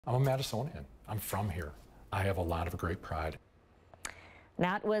I'm a Madisonian. I'm from here. I have a lot of great pride.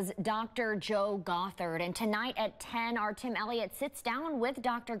 That was Dr. Joe Gothard. And tonight at 10, our Tim Elliott sits down with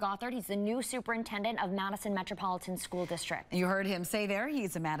Dr. Gothard. He's the new superintendent of Madison Metropolitan School District. You heard him say there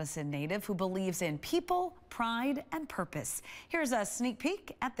he's a Madison native who believes in people, pride, and purpose. Here's a sneak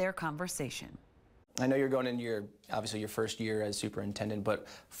peek at their conversation. I know you're going into obviously your first year as superintendent, but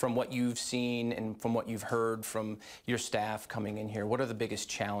from what you've seen and from what you've heard from your staff coming in here, what are the biggest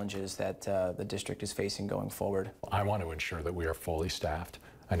challenges that the district is facing going forward? I want to ensure that we are fully staffed.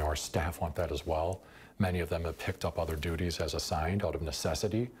 I know our staff want that as well. Many of them have picked up other duties as assigned out of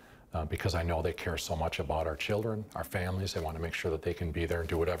necessity because I know they care so much about our children, our families. They want to make sure that they can be there and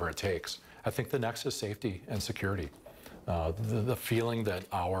do whatever it takes. I think the next is safety and security. The feeling that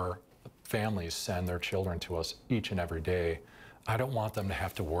our families send their children to us each and every day. I don't want them to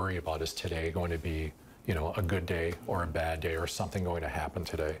have to worry about, is today going to be, a good day or a bad day or something going to happen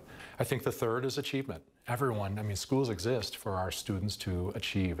today. I think the third is achievement. Schools exist for our students to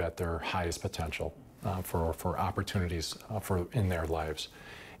achieve at their highest potential, for opportunities in their lives.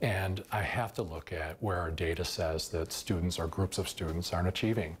 And I have to look at where our data says that students or groups of students aren't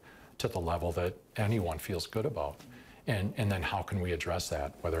achieving to the level that anyone feels good about. And then how can we address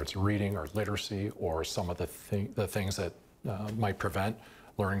that, whether it's reading or literacy or some of the things that might prevent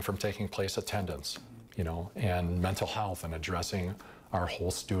learning from taking place, attendance, and mental health, and addressing our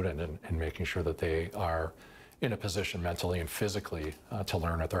whole student and making sure that they are in a position mentally and physically to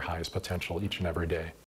learn at their highest potential each and every day.